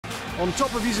On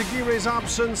top of Izaguirre's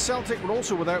absence, Celtic were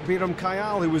also without Bayram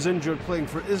Kayal, who was injured playing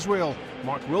for Israel.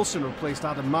 Mark Wilson replaced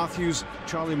Adam Matthews,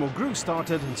 Charlie Mulgrew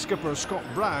started, and skipper Scott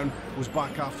Brown was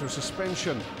back after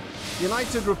suspension.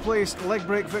 United replaced leg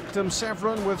break victim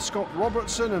Severin with Scott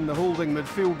Robertson in the holding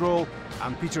midfield role,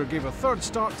 and Peter gave a third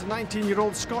start to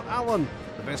 19-year-old Scott Allen.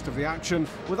 The best of the action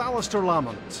with Alistair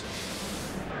Lamont.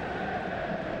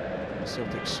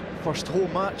 Celtic's first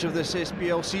home match of this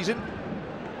SPL season.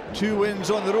 2 wins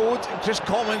on the road, and Chris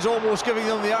Commons almost giving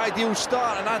them the ideal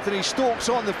start, and Anthony Stokes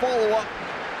on the follow-up.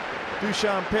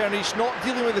 Dusan Pernice not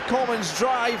dealing with the Commons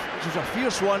drive, which was a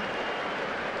fierce one.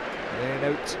 And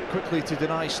then out quickly to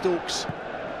deny Stokes.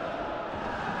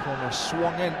 Corner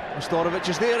swung in, Mostorovic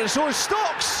is there, and so is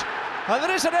Stokes! And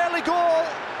there is an early goal,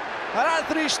 and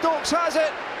Anthony Stokes has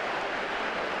it.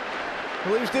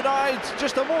 Well, he was denied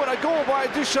just a moment ago by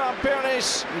Dusan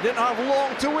Pernice. He didn't have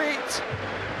long to wait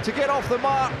to get off the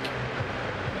mark.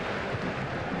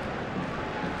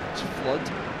 It's Flood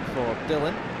for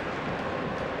Dillon.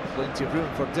 Plenty of room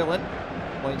for Dillon.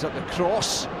 Lines up the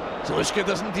cross. Zaluska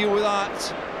doesn't deal with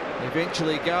that.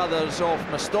 Eventually gathers off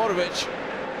Mostorovic.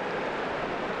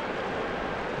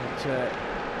 But,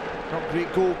 not great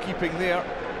goalkeeping there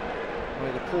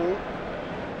by the pole.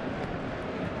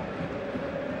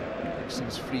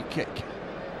 Dixon's free kick.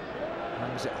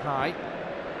 Hangs it high.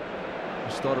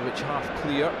 Mostorovic half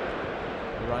clear.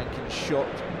 Rankin's shot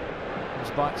comes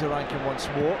back to Rankin once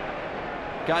more.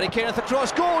 Gary Kenneth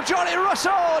across goal. Johnny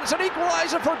Russell! It's an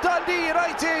equaliser for Dundee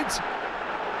United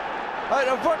out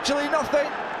of virtually nothing.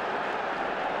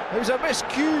 It was a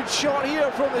miscued shot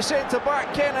here from the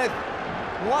centre-back Kenneth.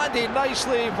 Landed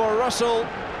nicely for Russell.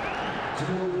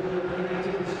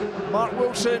 Mark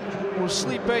Wilson was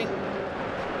sleeping.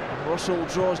 Russell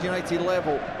draws United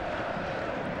level.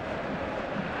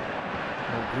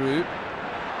 Mulgrew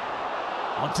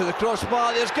onto the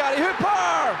crossbar. There's Gary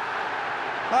Hooper,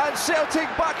 and Celtic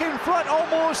back in front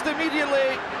almost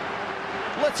immediately.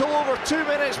 Little over 2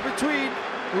 minutes between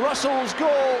Russell's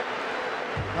goal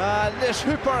and this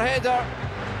Hooper header.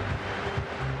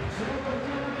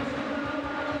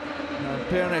 And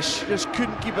Pernice just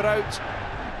couldn't keep it out.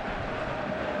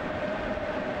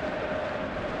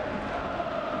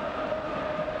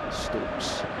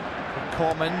 Stokes for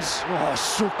Commons. Oh,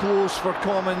 so close for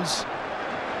Commons.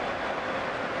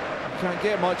 You can't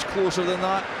get much closer than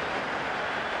that.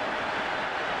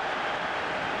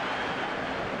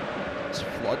 It's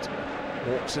Flood.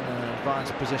 Walks in an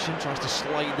advanced position, tries to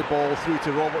slide the ball through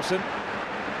to Robertson.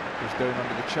 Goes down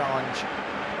under the challenge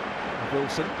of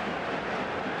Wilson.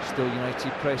 Still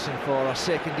United pressing for a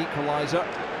second equaliser.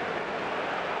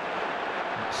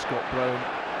 Scott Brown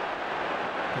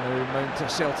going to mount a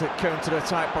Celtic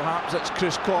counter-attack perhaps. It's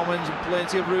Chris Commons and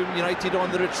plenty of room. United on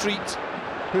the retreat.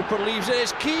 Hooper leaves it.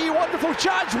 It's Key. Wonderful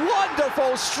chance.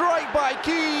 Wonderful strike by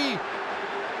Key.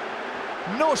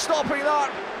 No stopping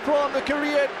that from the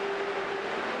Korean.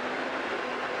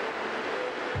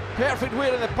 Perfect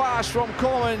way in the pass from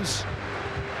Commons.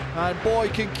 And boy,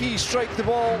 can Key strike the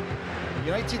ball.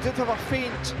 United did have a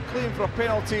faint claim for a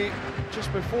penalty just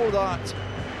before that.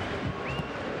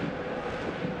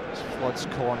 Flood's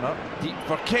corner, deep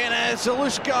for Kenneth.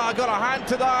 Zaluska got a hand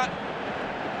to that.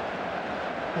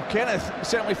 Well, Kenneth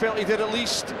certainly felt he did at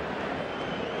least.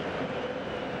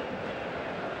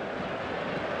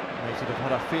 United have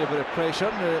had a fair bit of pressure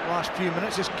in the last few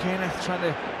minutes. Just Kenneth trying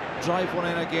to drive one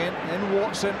in again. Then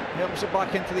Watson helps it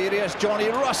back into the area. It's Johnny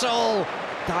Russell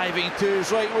diving to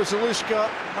his right with Zaluska.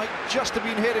 Might just have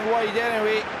been heading wide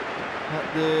anyway, but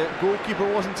the goalkeeper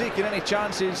wasn't taking any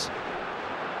chances.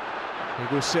 Here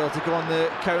goes Celtic on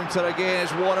the counter again.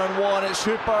 It's one-on-one. It's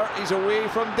Hooper. He's away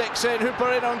from Dixon.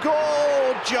 Hooper in on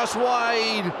goal. Just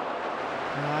wide.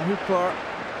 Hooper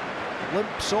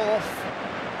limps off.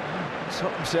 He's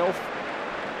hurt himself.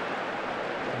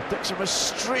 And Dixon was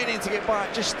straining to get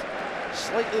back, just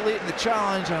slightly late in the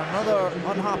challenge. And another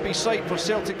unhappy sight for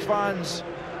Celtic fans.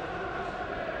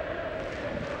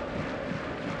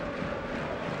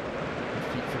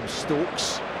 Feet from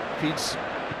Stokes. Feeds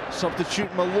substitute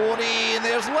Maloney, and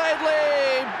there's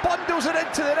Ledley, bundles it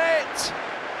into the net,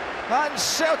 and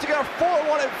Celtic are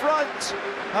 4-1 in front,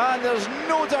 and there's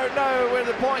no doubt now where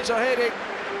the points are heading.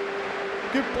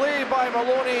 Good play by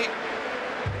Maloney.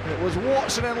 It was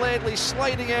Watson and Ledley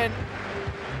sliding in.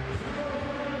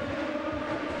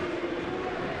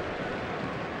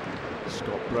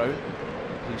 Scott Brown,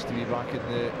 pleased to be back in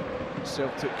the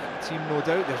Celtic team, no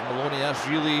doubt. There's Maloney. That's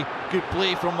really good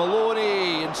play from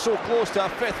Maloney, and so close to a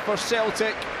fifth for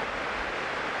Celtic.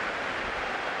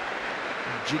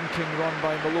 Jinking run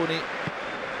by Maloney.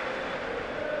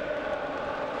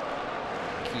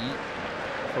 Key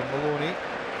for Maloney.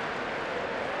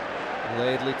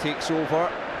 Ledley takes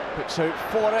over, puts out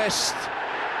Forrest,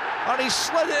 and he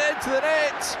slid it into the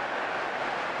net.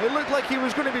 It looked like he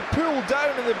was going to be pulled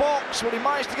down in the box, but he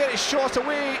managed to get his shot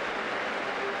away.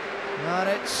 And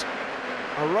it's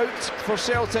a rout for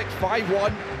Celtic,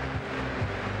 5-1.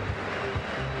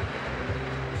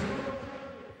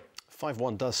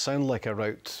 5-1 does sound like a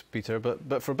rout, Peter,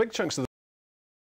 but for big chunks of the